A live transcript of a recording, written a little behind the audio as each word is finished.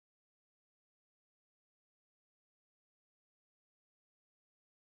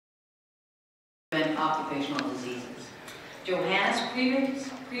occupational diseases. Johannes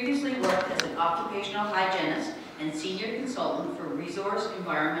previously worked as an occupational hygienist and senior consultant for Resource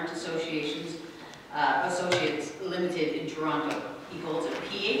Environment Associates Limited in Toronto. He holds a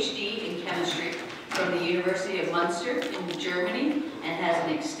PhD in chemistry from the University of Muenster in Germany and has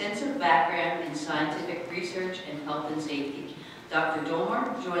an extensive background in scientific research and health and safety. Dr.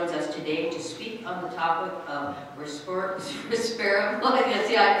 Doerner joins us today to speak on the topic of respirable, see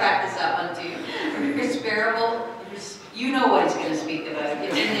I practiced that one too, respirable, you know what he's going to speak about,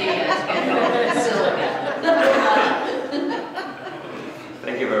 it's in the silica.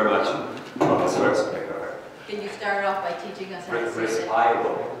 Thank you very much for this words. Can you start off by teaching us how to say it?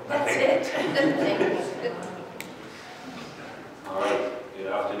 Respirable. That's it. Thanks. All right. Good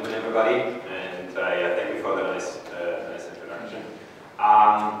afternoon, everybody, and thank you for the nice introduction.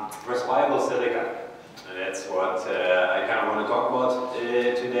 Respirable silica. That's what I kind of want to talk about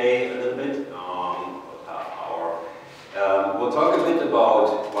today a little bit. We'll talk a bit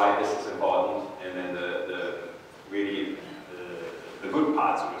about why this is important, and then the good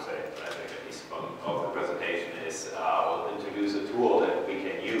part, so to say, I think at least of the presentation is we'll introduce a tool that we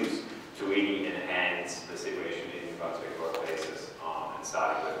can use to really enhance the situation in Brunswick workplaces, and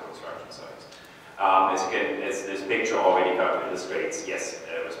starting with construction sites. As this picture already kind of illustrates, yes,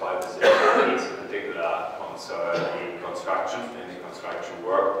 respirable silica is a particular concern in construction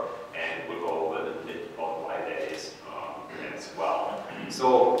work, and we'll go over a little bit about why that is as well.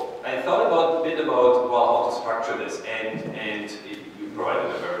 So I thought a bit about how to structure this, and you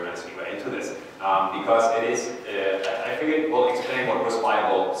provided a very nice way into this, because it is, I figured we'll explain what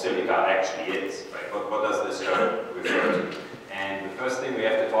respirable silica actually is, right? What does this term refer to? And the first thing we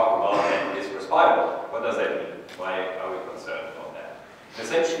have to talk about then is respirable. What does that mean? Why are we concerned about that?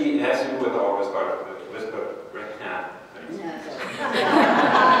 Essentially, it has to do with our respiratory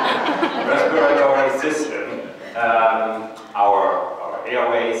system, our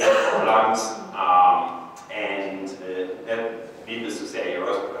airways, our lungs, and needless to say, a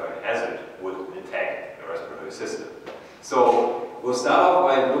respiratory hazard would attack the respiratory system. So we'll start off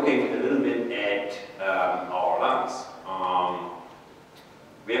by looking a little bit at our lungs.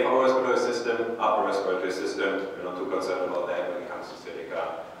 We have our respiratory system, upper respiratory system. We're not too concerned about that when it comes to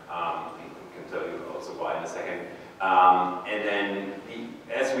silica. I can tell you also why in a second. And then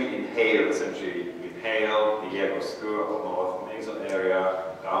as we inhale, essentially, we inhale, the air goes through our mouth, nasal area,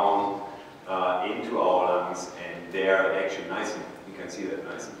 down into our lungs, and there actually you can see that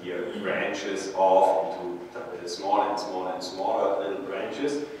nice here, branches off into smaller and smaller and smaller little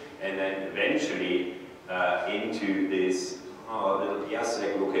branches, and then eventually into this little air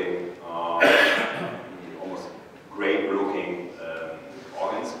sac looking, almost grape-looking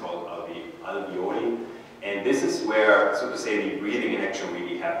organs called alveoli. And this is where, so to say, the breathing action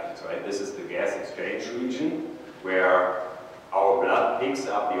really happens, right? This is the gas exchange region where our blood picks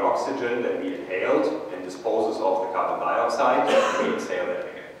up the oxygen that we inhaled and disposes of the carbon dioxide, and we exhale that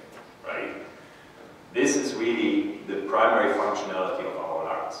again, right? This is really the primary functionality of our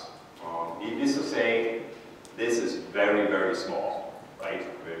lungs. Needless to say, this is very, very small, right?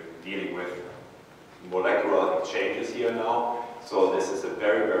 We're dealing with molecular exchanges here now, so this is a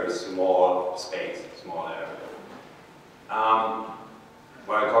very, very small space, small area.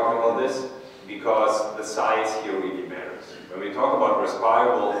 Why am I talking about this? Because the size here really matters. When we talk about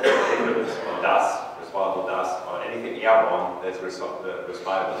respirable particulates or dust, respirable dust, or anything airborne that's respirable, it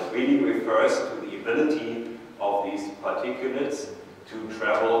really refers to the ability of these particulates to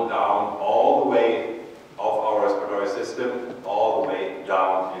travel down all the way of our respiratory system, all the way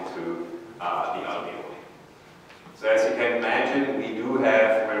down into the alveoli. So as you can imagine, we do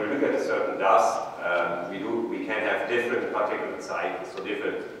have, when we look at a certain dust, we can have different particulate sizes, so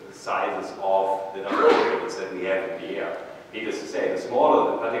different sizes of the number of particulates that we have in the air. Needless to say, the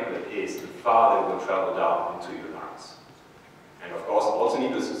smaller the particulate is, the farther it will travel down into your lungs. And of course, also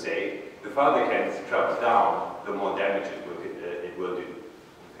needless to say, the farther it can travel down, the more damage it will do.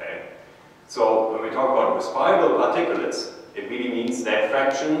 Okay? So when we talk about respirable particulates, it really means that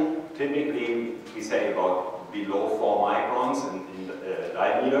fraction, typically we say about below 4 microns in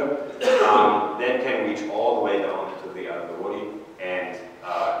diameter, that can reach all the way down into the alveoli and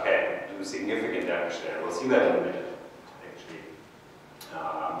can do significant damage there. We'll see that in a minute, actually.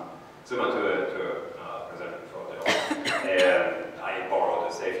 Similar to presented before I borrowed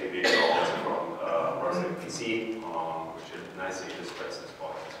a safety video also from WorkSafeNB, which nicely illustrates this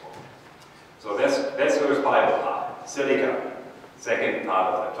point as well. So that's the respirable part. Silica, second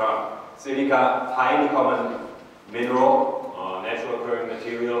part of the term. Silica, highly common mineral, natural occurring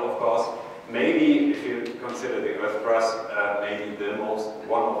material, of course. Maybe if you consider the earth crust maybe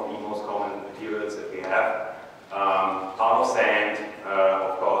one of the most common materials that we have. Part of sand,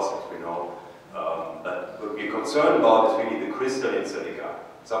 of course, as we know. But what we're concerned about is really the crystalline silica.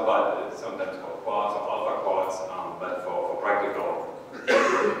 Sometimes called quartz or alpha quartz, but for practical,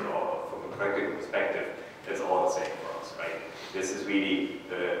 or from a practical perspective, it's all the same for us, right? This is really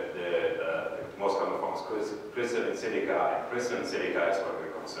the most common forms, crystalline silica, and crystalline silica is what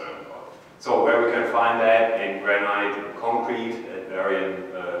we're concerned about. So where we can find that in granite, in concrete, at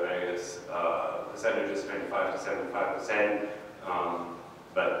various percentages, 25 to 75%,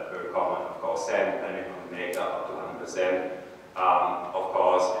 but very common, of course, sand, depending on the makeup, up to 100%. Of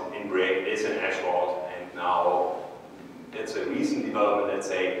course, in brick, it's in asphalt, and now it's a recent development, let's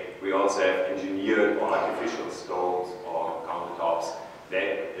say, we also have engineered or artificial stones or countertops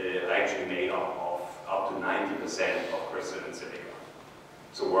that are actually made of up to 90% of crystalline silica.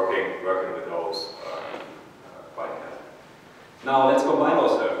 So working with those quite heavily. Now let's combine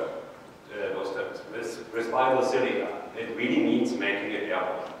those terms with respirable silica. It really means making it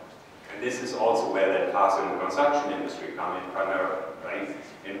airborne. And this is also where that cars in the construction industry come in primarily, right?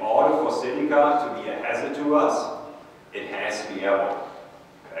 In order for silica to be a hazard to us, it has to be airborne,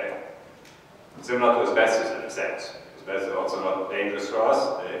 okay? Similar to asbestos in a sense. Asbestos is also not dangerous to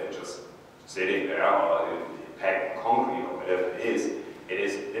us if it's just sitting there or packed concrete or whatever it is. It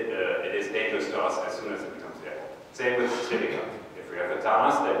is dangerous to us as soon as it becomes airborne. Same with silica. If we have a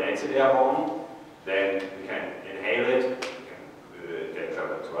task that makes it airborne, then we can inhale it, it can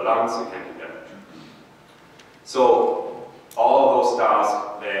travel to our lungs, it can be damaged. So all of those tasks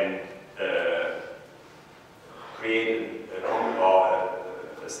then create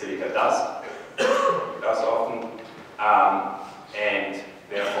a silica dust often, and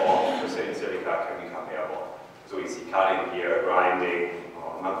therefore crystalline silica can become airborne. So we see cutting here, grinding,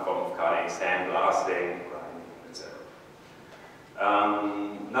 or another form of cutting, sandblasting, grinding, etc.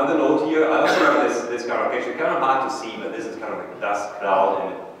 Another note here, I also have this kind of picture, kind of hard to see, but this is kind of like a dust cloud,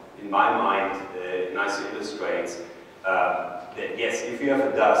 and in my mind, it nicely illustrates that yes, if you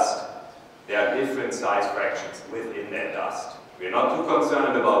have a dust, there are different size fractions within that dust. We're not too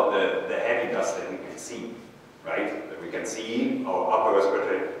concerned about the heavy dust that we can see, right? That we can see, our upper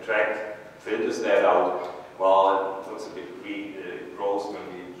respiratory tract filters that out. Well, it looks a bit gross when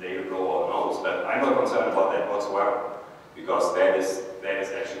we later blow our nose, but I'm not concerned about that whatsoever, because that is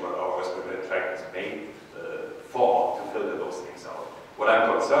actually what our respiratory tract is made for, to filter those things out. What I'm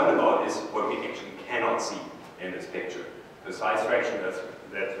concerned about is what we actually cannot see in this picture. The size fraction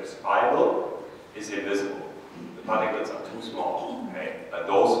that's respirable is invisible. The particles are too small, okay? But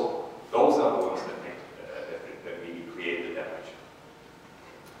those are the ones that really create the damage.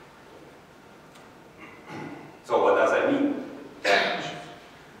 So what does that mean? Damage.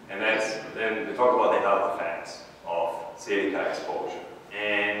 And then we talk about the health effects of silica exposure.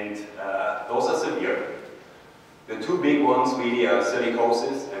 And those are severe. The two big ones really are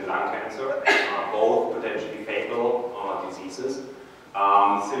silicosis and lung cancer, both potentially fatal diseases.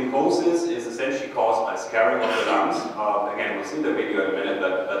 Silicosis is essentially caused by scarring of the lungs. Again, we'll see the video in a minute,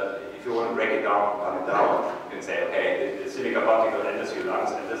 but if you want to break it down, you can say, okay, the silica particle enters your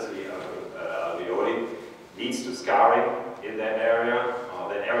lungs, enters the alveoli, leads to scarring in that area.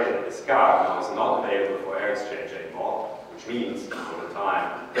 That area that is scarred now is not available for air exchange anymore, which means over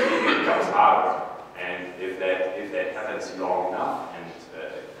time it becomes harder. And if that happens long enough, and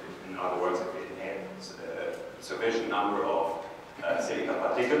in other words, if it has a sufficient number of silica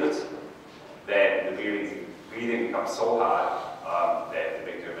particulates, then the breathing becomes so hard that the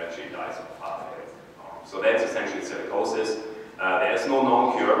victim eventually dies of heart failure. So that's essentially silicosis. There's no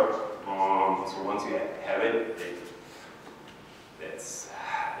known cure. So once you have it,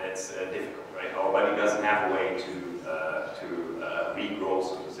 that's difficult, right? Our body doesn't have a way to regrow,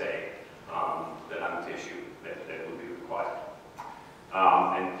 so to say, the lung tissue that would be required.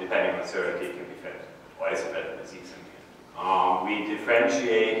 And depending on severity, it can be fed or is a fatal disease. We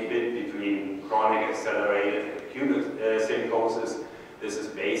differentiate a bit between chronic, accelerated, and acute silicosis. This is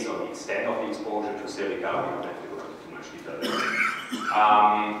based on the extent of the exposure to silica. We don't have to go into too much detail.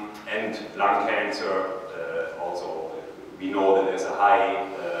 And lung cancer, also, we know that there's a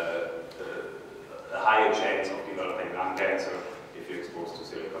higher chance of developing lung cancer if you're exposed to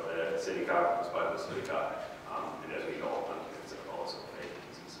silica, respirable silica, and as we know, lung cancer is also a fatal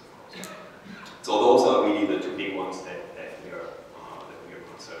disease, of course. So those are really the two big ones that we are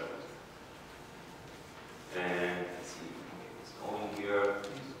concerned with. And let's see, what's going here.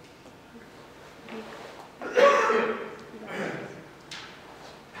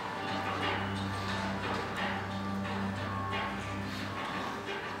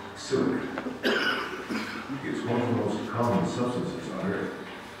 Soon. is one of the most common substances on Earth.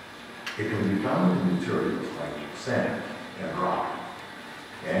 It can be found in materials like sand and rock,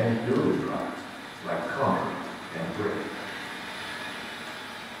 and in building products like concrete and brick.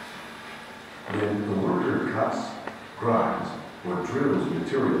 When the worker cuts, grinds, or drills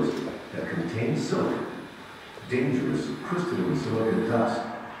materials that contain silica, dangerous crystalline silica dust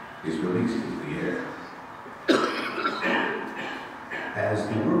is released into the air. As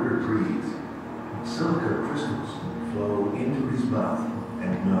the worker breathes, silica crystals flow into his mouth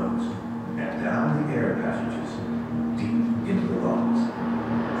and nose and down the air passages deep into the lungs.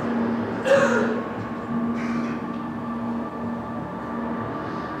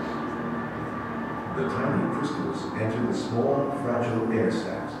 The tiny crystals enter the small, fragile air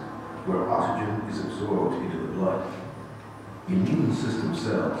sacs where oxygen is absorbed into the blood. Immune system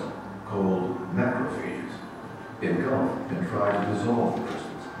cells, called macrophages, engulf and try to dissolve the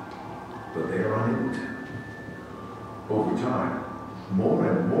crystals, but they are unable to. Over time, more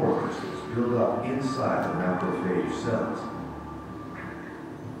and more crystals build up inside the macrophage cells.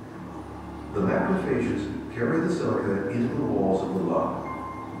 The macrophages carry the silica into the walls of the lung,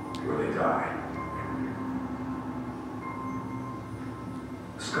 where they die.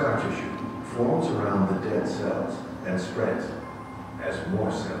 Scar tissue forms around the dead cells and spreads as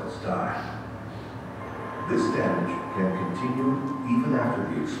more cells die. This damage can continue even after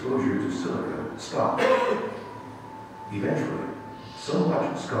the exposure to silica stops. Eventually, so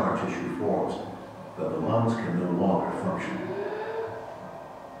much scar tissue forms that the lungs can no longer function.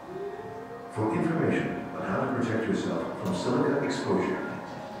 For information on how to protect yourself from silica exposure,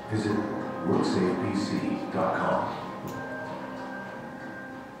 visit WorkSafeNB.com.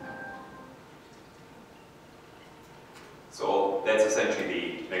 So that's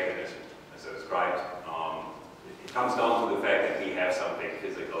essentially the mechanism, as I described. It comes down to the fact that we have something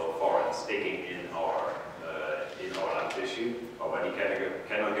physical, foreign, sticking in our lung tissue. Our body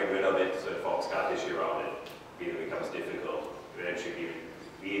cannot get rid of it, so it forms scar tissue around it. Breathing becomes difficult. Eventually,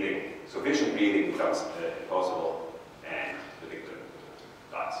 sufficient breathing becomes impossible, and the victim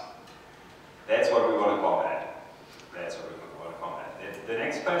dies. That's what we want to combat. That's what we want to combat. The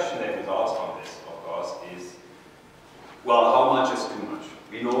next question that results from this, of course, is, well, how much is too much?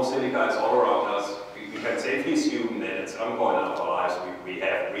 We know silica is all around us. We can safely assume that at some point in our lives we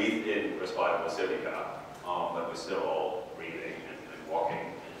have breathed in respirable silica, but we're still all breathing and walking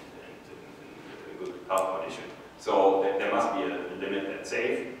and in a good health condition. So there must be a limit that's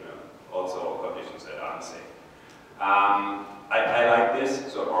safe, also conditions that are unsafe. I like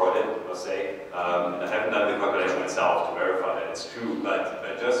this, so I borrowed it, I must say. I haven't done the calculation myself to verify that it's true,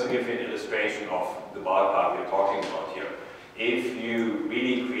 but just to give you an illustration of the ballpark we're talking about here. If you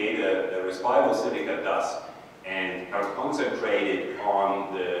really create a respirable silica dust and concentrate it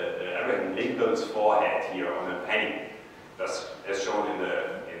on the Abraham Lincoln's forehead here on a penny, just as shown in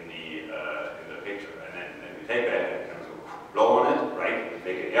the picture, and then we take that and kind of blow on it, right, and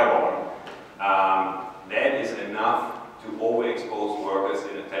make it airborne. That is enough to overexpose workers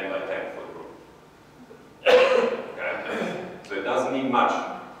in a 10 by 10 foot room. Okay? So it doesn't need much.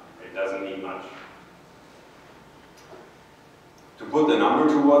 It doesn't need much. To put the number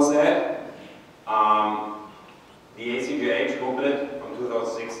towards that, the ACGH booklet from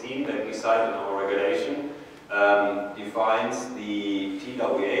 2016 that we cite in our regulation defines the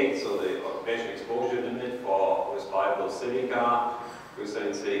TWA, so the occupational exposure limit for respirable silica,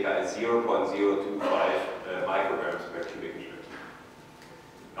 crystalline silica, is 0.025 micrograms per cubic meter.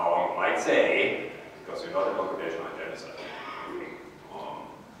 Now you might say, because you're not an occupational hygienist,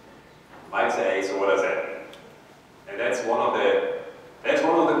 might say, so what does that mean? And that's one of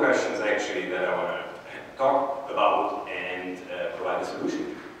the questions actually that I want to talk about and provide a solution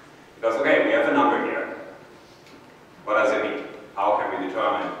to. Because okay, we have a number here. What does it mean? How can we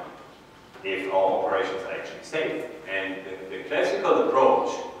determine if our operations are actually safe? And the classical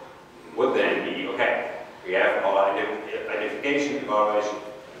approach would then be, okay, we have our identification, evaluation,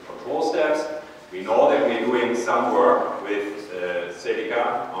 and control steps. We know that we're doing some work with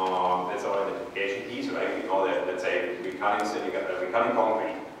silica. That's our identification piece, right? We know that, let's say, we're cutting silica, we're cutting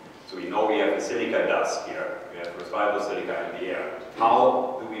concrete. So we know we have the silica dust here. We have respirable silica in the air.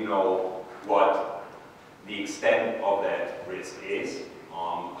 How do we know what the extent of that risk is?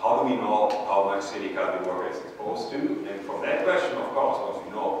 How do we know how much silica the worker is exposed to? And from that question, of course, once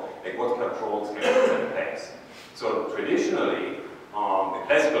we know, like what controls can we put in place? So traditionally, the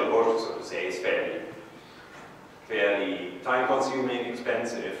classical approach, so to say, is fairly time-consuming,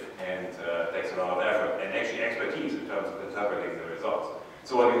 expensive, and takes a lot of effort and actually expertise in terms of interpreting the results.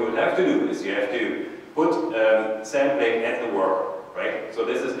 So what you would have to do is you have to put sampling at the worker, right? So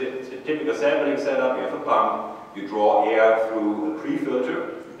this is typical sampling setup, you have a pump, you draw air through a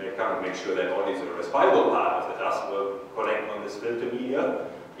pre-filter. They kind of make sure that only the respirable part of the dust will collect on this filter media.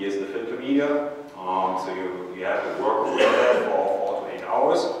 Here's the filter media. So you have to work with that for 4 to 8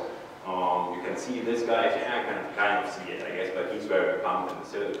 hours. You can see this guy, I can kind of see it, I guess, but he's wearing a pump in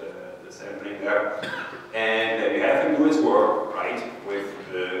the sampling there. And you have him do his work, right, with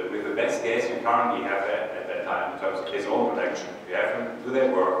the best gas you currently have at that time in terms of his own production. You have him do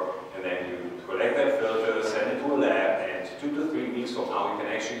that work, and then you collect that filter, send it to a lab, and 2 to 3 weeks from now you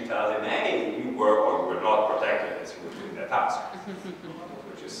can actually tell him, hey, you were or you were not protected as you were doing that task.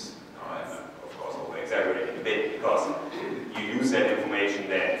 Which is, of course, over-exaggerating a bit, because you use that information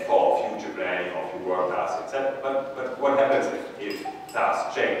then for future planning of your work tasks, etc. But what happens if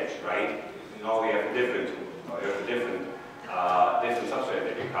tasks change, right? You know, you have a different tool, you have a different substrate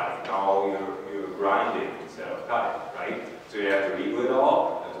that you're cutting. Now you're grinding instead of cutting, right? So you have to redo it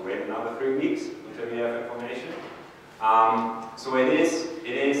all, you have to wait another 3 weeks until you have information. So it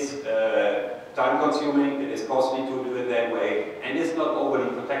is time-consuming, it is costly to do it that way, and it's not overly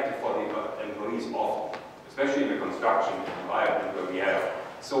protective for the employees often, especially in the construction environment where we have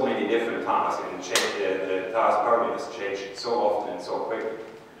so many different tasks and the task parameters change so often and so quickly.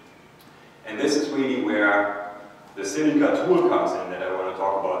 And this is really where the Silica tool comes in that I want to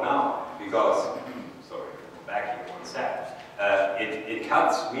talk about now, because, sorry, go back here one step. It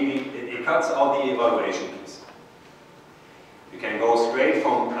cuts out the evaluation piece. You can go straight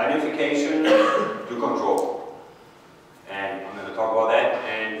from identification to control. And I'm going to talk about that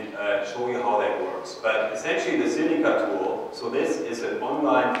and show you how that works. But essentially the Silica tool, so this is an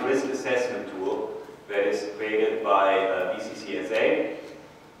online risk assessment tool that is created by BCCSA,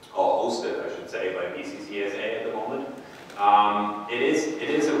 or hosted, I should say, by BCCSA at the moment. It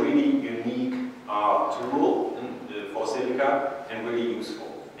is a really unique tool for Silica and really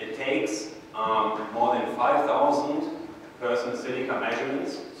useful. It takes more than 5,000 person Silica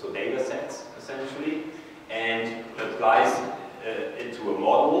measurements, so data sets essentially, and applies into a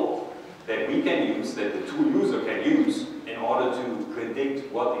model that we can use, that the tool user can use in order to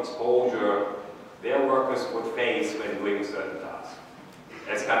predict what exposure their workers would face when doing a certain task.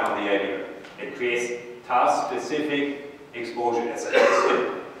 That's kind of the idea. It creates task-specific exposure estimates.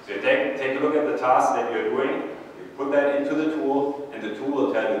 So you take a look at the task that you're doing, you put that into the tool, and the tool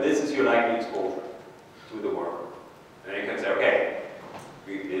will tell you this is your likely exposure to the worker. And then you can say, okay,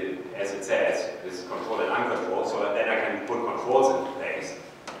 as it says, this is controlled and uncontrolled, so then I can put controls into place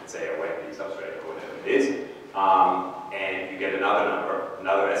and say a wet leak substrate or whatever it is, and you get another number,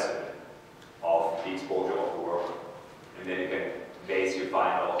 another estimate of the exposure of the worker. And then you can base your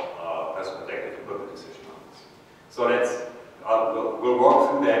final perspective to put the decision on this. So that's, we'll walk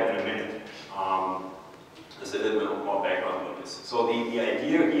through that in a minute. There's a little bit more background on this. So the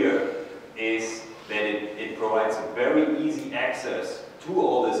idea here is that it provides a very easy access to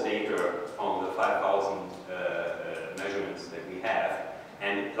all this data from the 5,000 measurements that we have,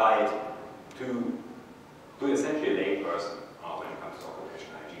 and apply it to essentially a layperson when it comes to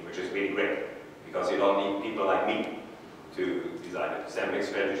occupational hygiene, which is really great, because you don't need people like me to design a sampling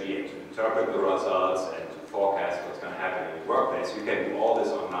strategy and to interpret the results and to forecast what's going to happen in your workplace. You can do all this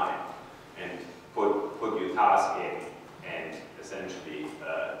online and put your task in and essentially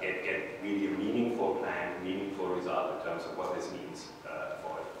get really a meaningful plan, meaningful result in terms of what this means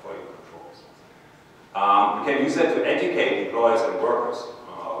for your controls. You can use that to educate employers and workers.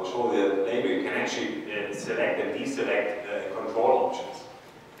 I'll show you later. You can actually select and deselect control options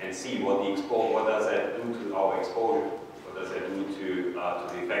and see what does that do to our exposure. What does that do to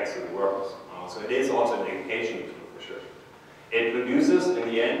the effects of the workers? So it is also an education tool for sure. It produces, in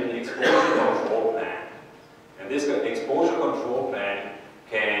the end, an exposure control plan. And this exposure control plan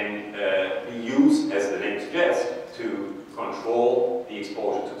can be used, as the name suggests, to control the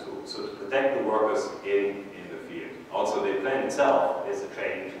exposure to tools, so to protect the workers in the field. Also, the plan itself is a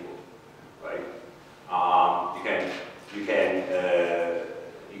training tool, right? You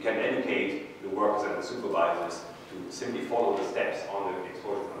can educate the workers and the supervisors to simply follow the steps on the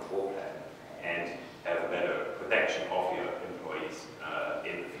exposure control plan and have a better protection of your employees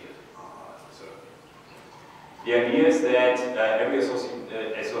in the field. The idea is that every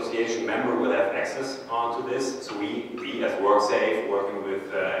association member will have access to this. So we as WorkSafe, working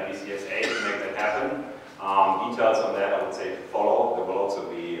with NBCSA to make that happen. Details on that I would say to follow. There will also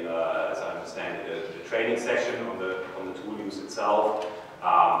be, as I understand it, a training section on the tool use itself.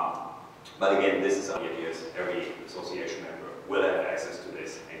 But again, this is the idea: every association member will have access to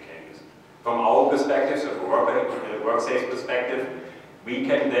this and can use it. From our perspective, so from WorkSafe's perspective, we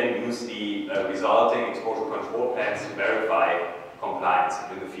can then use the resulting exposure control plans to verify compliance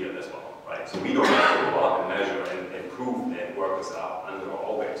in the field as well, right? So we don't have to go out and measure and prove that workers are under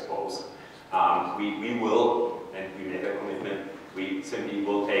or overexposed. We will, and we make a commitment, we simply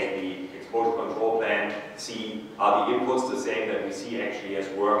will take the exposure control plan, see are the inputs the same that we see actually as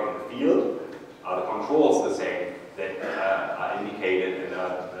work in the field, are the controls the same that are indicated and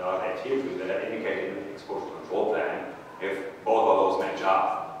are adhered to, that are indicated in the exposure control plan. If both of those match up,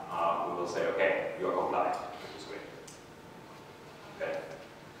 we will say, okay, you are compliant with this way. Okay.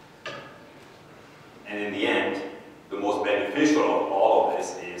 And in the end, the most beneficial of all of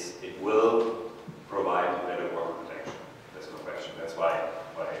this is it will provide better worker protection. There's no question. That's why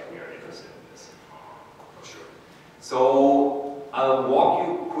we are interested in this, for sure. So I'll walk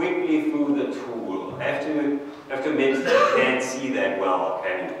you quickly through the tool. I have to admit you can't see that well,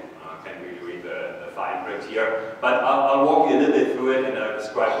 can you? Can't really read the fine print here. But I'll walk you a little bit through it and I'll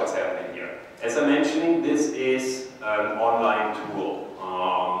describe what's happening here. As I mentioned, this is an online tool.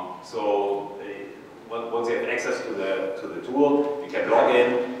 Once you have access to the tool, you can log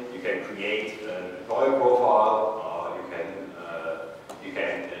in, you can create an employer profile, you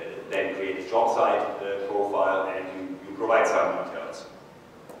can then create a job site profile, and you provide some details.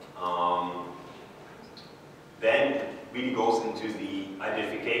 Then it really goes into the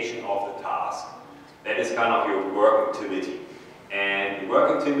identification of the task. That is kind of your work activity. And the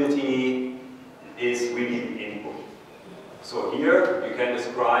work activity is really the input. So here you can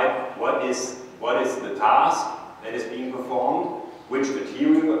describe what is the task that is being performed, which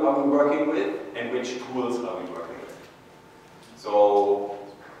material are we working with, and which tools are we working with. So,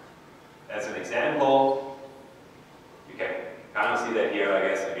 as an example, you can kind of see that here, I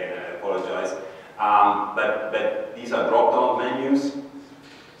guess. Again, I apologize. But these are drop-down menus.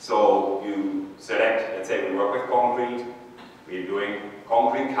 So you select, let's say we work with concrete, we're doing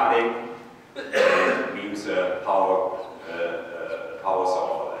concrete cutting, and we use a power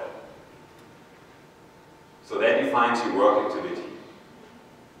saw for that. So that defines your work activity.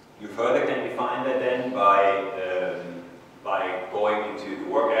 You further can define that then by going into the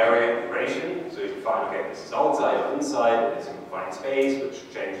work area integration. So you define, okay, this is outside or inside, it's in confined space, which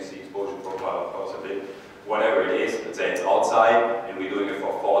changes the exposure profile, of course, a bit. Whatever it is, let's say it's outside, and we're doing it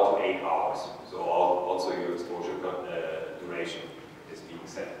for 4 to 8 hours. So also your exposure duration is being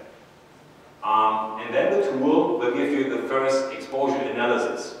set. And then the tool will give you the first exposure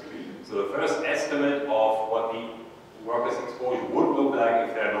analysis. So the first estimate of what the worker's exposure would look like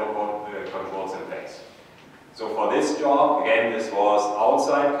if there are no controls in place. So for this job, again, this was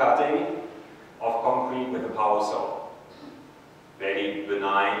outside cutting of concrete with a power saw. Very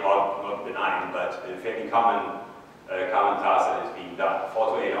benign, or not benign, but a fairly common task that is being done,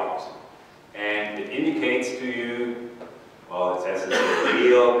 4 to 8 hours. And it indicates to you, well, it says it's a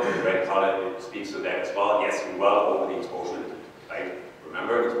real, the red color, it speaks to that as well. Yes, you're well over the exposure limit, right?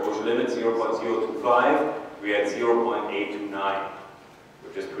 Remember, exposure limit 0.025, we had 0.829,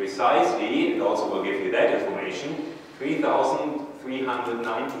 which is precisely, it also will give you that information,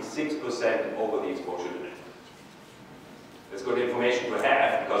 3,396% over the exposure limit. It's good information to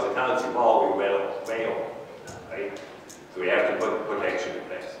have because it tells you, well, we're way over, right? So we have to put protection in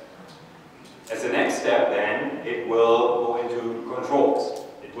place. As the next step then, it will go into controls.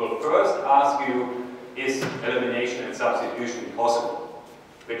 It will first ask you, is elimination and substitution possible?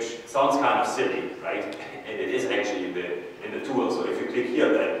 Which sounds kind of silly, right? And it is actually in the tool. So if you click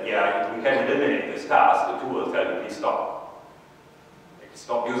here that, yeah, we can eliminate this task, the tool will tell you, please stop.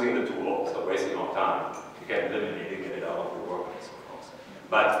 Stop using the tool, stop wasting our time. You can eliminate it, get it out of the workplace, of course.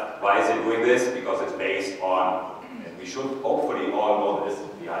 But why is it doing this? Because it's based on, and we should hopefully all know this,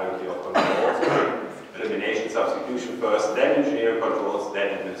 the hierarchy of controls. Elimination, substitution first, then engineering controls,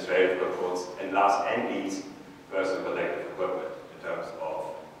 then administrative controls, and last and least, personal protective equipment in terms of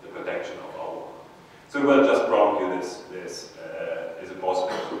the protection of our work. So we'll just prompt you this is it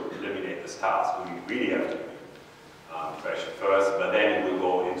possible to eliminate this task? We really have to question first, but then it will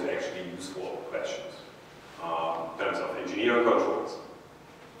go into actually useful questions in terms of engineering controls.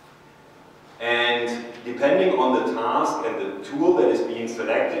 And depending on the task and the tool that is being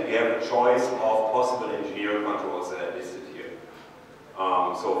selected, we have a choice of possible engineering controls that are listed here.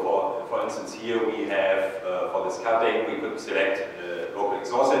 So for instance here we have, for this cutting, we could select local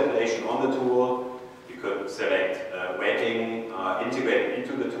exhaust ventilation on the tool. We could select wetting integrated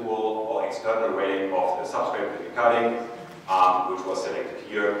into the tool or external wetting of the substrate that we're cutting, which was selected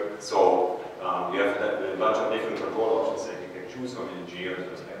here. So you have a bunch of different control options that you can choose from an engineer's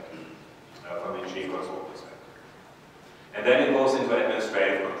perspective. From an engineering control perspective. And then it goes into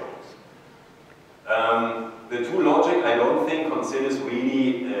administrative controls. The tool logic, I don't think, considers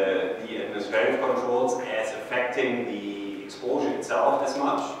really the administrative controls as affecting the exposure itself as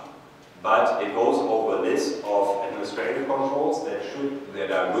much, but it goes over a list of administrative controls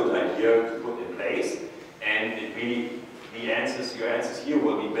that are a good idea to put in place, and it really, your answers here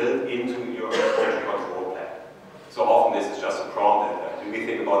will be built into your exposure control plan. So often this is just a prompt, and do we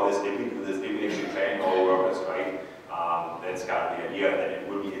think about this, did we do this, did we actually train our workers, right? That's kind of the idea, that it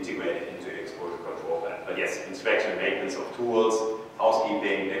will be integrated into the exposure control plan. But yes, inspection and maintenance of tools,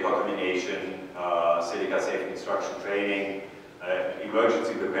 housekeeping, decontamination, Silica safety instruction training,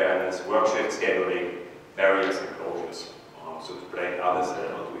 emergency preparedness, work shift scheduling, barriers and closures. So to protect others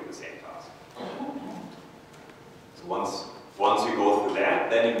that are not doing the same task. So once you go through that,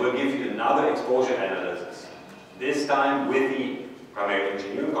 then it will give you another exposure analysis. This time with the primary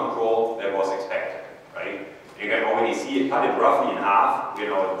engineering control that was expected, right? You can already see it cut it roughly in half, you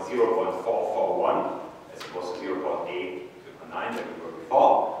know, 0.441 as opposed to 0.8, 0.9 that we were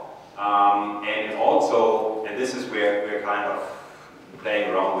before. And also, and this is where we're kind of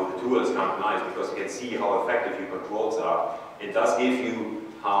playing around with the tools kind of nice, because you can see how effective your controls are. It does give you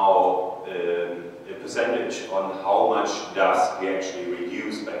how a percentage on how much dust we actually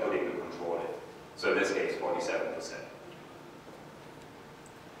reduce by putting the control in. So in this case, 47%.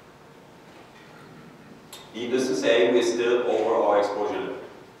 Needless to say, we're still over our exposure limit,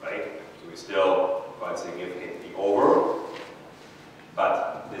 right? So we're still quite significantly over,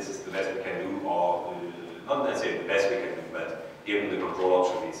 but this is the best we can do, or not necessarily the best we can do, but given the control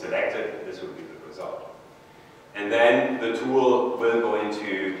option we selected, this would be the result. And then the tool will go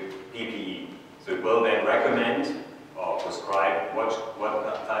into PPE. So it will then recommend or prescribe what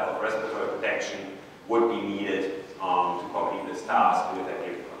type of respiratory protection would be needed to complete this task with that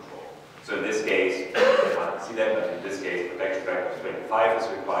given control. So in this case, you might see that, but in this case, protection factor 25 is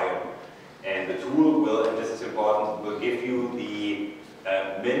required. And the tool will, and this is important, will give you the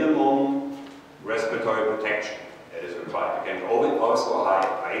minimum respiratory protection that is required. You can always go higher,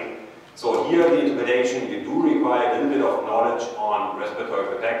 right? So here the interpretation, you do require a little bit of knowledge on respiratory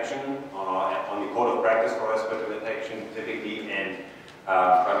protection, on the code of practice for respiratory protection typically, and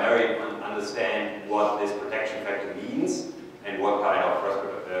primarily understand what this protection factor means and what kind of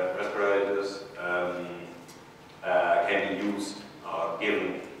respirators can be used,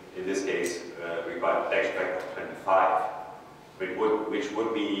 given, in this case, required protection factor of 25, which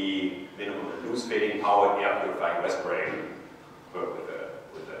would be minimum loose fitting powered air purifying respirator with a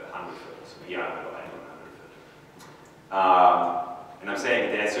 100 foot, so here 100 or 100 foot. And I'm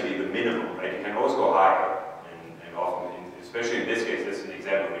saying it has to be the minimum, right? You can always go higher, and often, especially in this case, this is an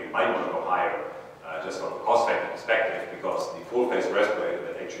example where you might want to go higher, just from a cost factor perspective, because the full face respirator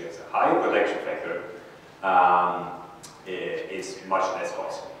that actually has a higher protection factor is much less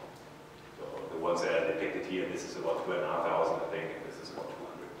costly. So the ones that are depicted here, this is about 2,500, I think, and this is about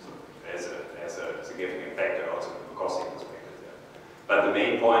 200. So there's a significant factor also from a costing perspective there. But the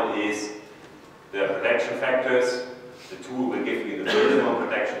main point is the protection factors. The tool will give you the minimum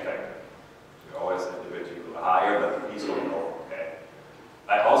protection factor. You always individually higher, but please don't know. Okay.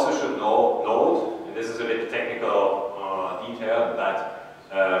 I also should note, and this is a bit technical detail, but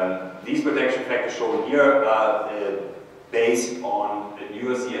these protection factors shown here are based on the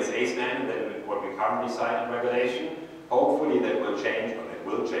newer CSA standard than what we currently cite in regulation. Hopefully that will change, or it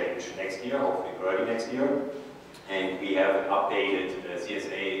will change next year, hopefully early next year. And we have an updated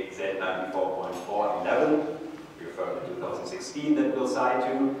CSA Z94.411, referred to 2016, that we'll cite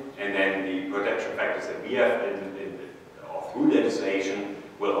to. And then the protection factors that we have or through legislation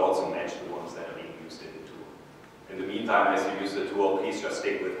will also match the ones that are being used in the tool. In the meantime, as you use the tool, please just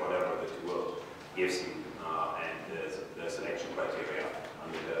stick with whatever the tool gives you and the selection criteria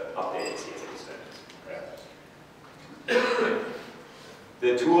under the updated CSA standards. Okay.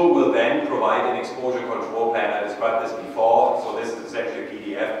 The tool will then provide an exposure control plan. I described this before. So this is essentially a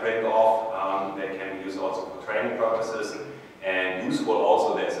PDF print-off that can be used also for training purposes. And useful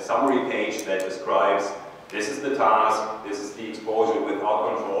also, there's a summary page that describes this is the task, this is the exposure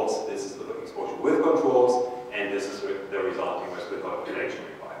without controls, this is the exposure with controls, and this is the resulting respiratory protection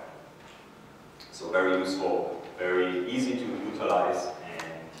required. So very useful, very easy to utilize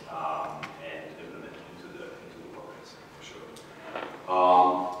and implement into the workplace, for sure.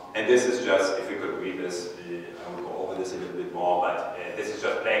 And this is just, if you could read this, I will go over this a little bit more, but this is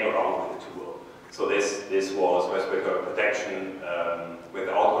just playing around with the tool. So this was respiratory protection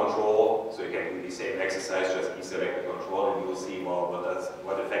without control, so you can do the same exercise, just deselect the control, and you will see, well,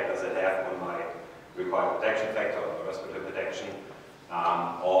 what effect does it have on my required protection factor or respiratory protection.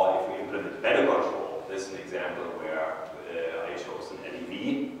 Or if we implement better control, this is an example where I chose an LED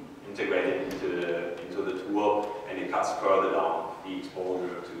integrated into the tool, and it cuts further down the exposure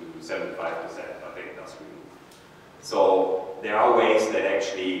to 75%, I think that's removed. So there are ways that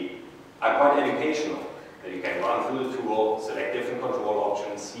actually are quite educational, that you can run through the tool, select different control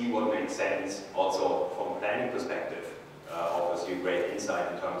options, see what makes sense, also from a planning perspective. Obviously, great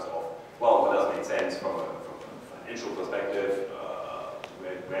insight in terms of, well, what does make sense from a financial perspective,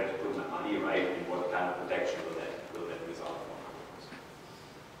 where to put my money, right, and what kind of protection will that result from.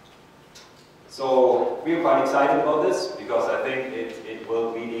 So we're quite excited about this because I think it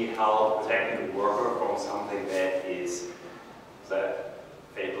will really help the technical worker from something that is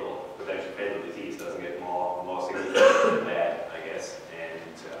potential fatal disease doesn't get more significant than that, I guess. And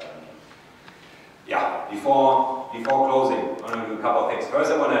yeah, before closing, I want to do a couple of things.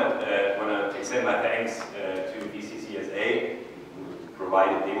 First, I want to extend my thanks to BCCSA, who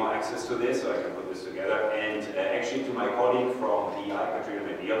provided demo access to this, so I can put this together, and actually to my colleague from the Katrina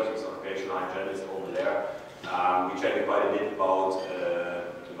Medeiros, who's occupational hygienist over there. We chatted quite a bit about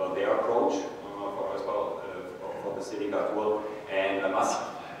their approach for the Silica tool, and I must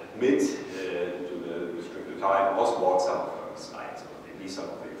admit, to the restricted time, also bought some of her slides, or at least some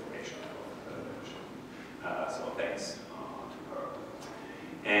of the information. So thanks to her.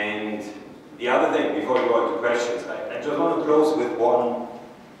 And the other thing, before we go into questions, I just want to close with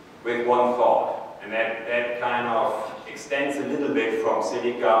one thought, and that kind of extends a little bit from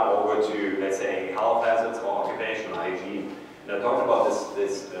Silica over to, let's say, health hazards or occupational hygiene. And I talked about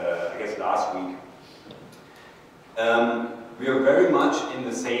this I guess last week. We are very much in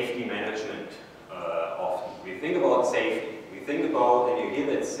the safety management often. We think about safety. We think about, and you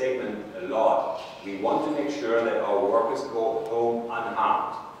hear that statement a lot, we want to make sure that our workers go home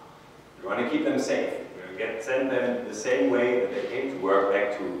unharmed. We want to keep them safe. We want to send them the same way that they came to work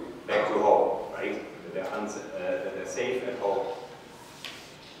back to home, right? That they're safe at home.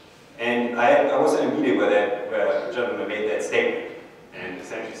 And I was in a meeting where a gentleman made that statement and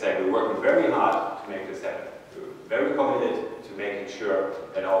essentially said, we're working very hard to make this happen. We're very committed to making sure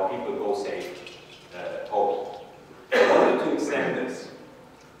that our people go safe home. I wanted to extend this.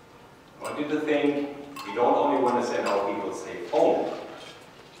 I want you to think we don't only want to send our people safe home,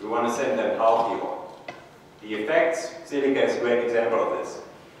 we want to send them healthy home. The effects, Silica is a great example of this.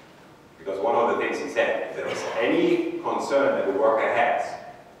 Because one of the things he said, if there is any concern that the worker has,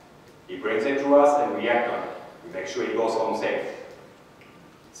 he brings it to us and we act on it. We make sure he goes home safe.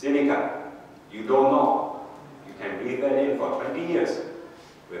 Silica, you don't know. You can breathe that in for 20 years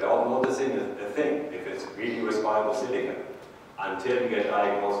without noticing a thing, if it's really respirable silica, until you get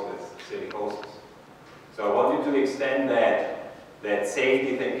diagnosed with silicosis. So I want you to extend that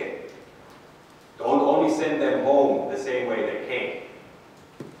safety thinking. Don't only send them home the same way they came.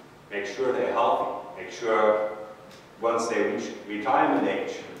 Make sure they're healthy. Make sure once they reach retirement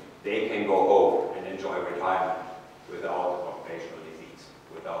age, they can go home and enjoy retirement without occupational disease,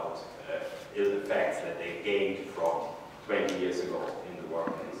 without ill effects that they gained from 20 years ago in the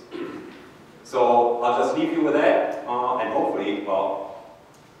workplace. So I'll just leave you with that, and hopefully, well,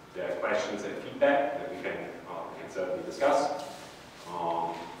 there are questions and feedback that we can certainly discuss.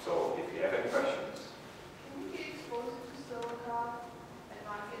 So if you have any questions. Can you get exposed to silica and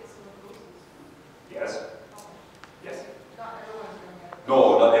not get silicosis? Yes? Oh. Yes? Not everyone's going to get it.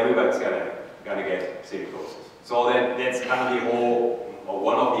 No, not everybody's gonna get silicosis. So that's kind of the whole, or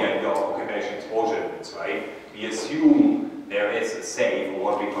one of the idea of occupational exposure limits, right? We assume there is a safe, or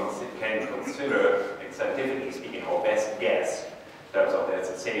what we can consider, scientifically speaking, our best guess, in terms of there's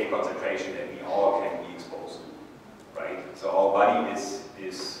a safe concentration that we all can be exposed to, right? So our body is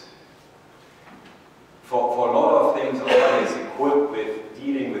for a lot of things, our body is equipped with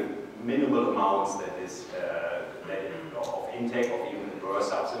dealing with minimal amounts of intake of even burst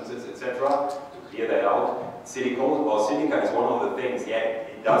substances, etc., to clear that out. Silica is one of the things, yeah,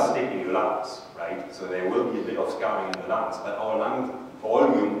 it does stick in your lungs, right? So there will be a bit of scarring in the lungs, but our lung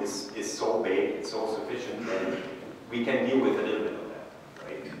volume is so big, it's so sufficient that we can deal with a little bit of that,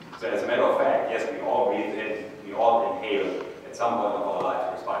 right? So as a matter of fact, yes, we all breathe in, we all inhale at some point of our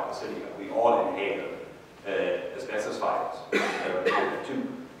life respirable silica. We all inhale asbestos fibers too,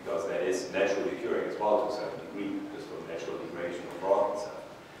 because that is naturally occurring as well to a certain degree, just from natural degradation of rock and stuff.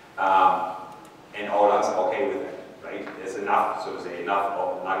 And our lungs are okay with that, right? There's enough, so to say, enough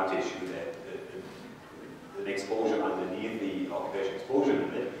of lung tissue that an exposure underneath the occupational exposure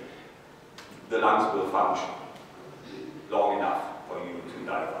limit, the lungs will function long enough for you to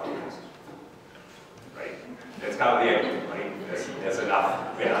die of alcoholism, right? That's kind of the idea, right? There's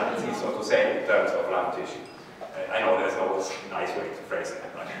enough redundancy, so to say, in terms of lung tissue. I know there's no nice way to phrase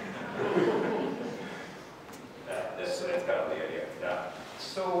that, right? That's kind of the idea, yeah.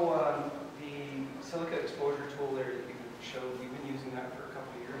 So the silica exposure tool there that you showed, we've been using that for a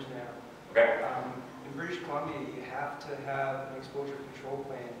couple of years now. Okay. In in British Columbia, you have to have an exposure control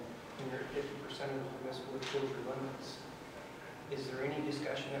plan when you're at 50% of the permissible exposure limits. Is there any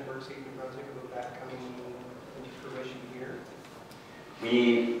discussion at WorkSafe New Brunswick about that coming into fruition here?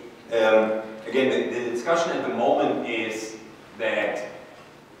 We, again, the discussion at the moment is that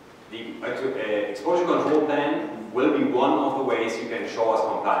the exposure control plan will be one of the ways you can show us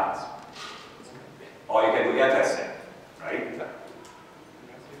compliance. Or you can do air testing, right?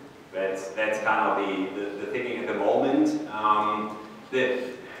 That's kind of the thinking at the moment.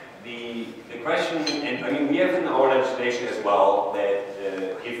 The question, and I mean, we have in our legislation as well that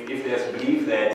if there's belief that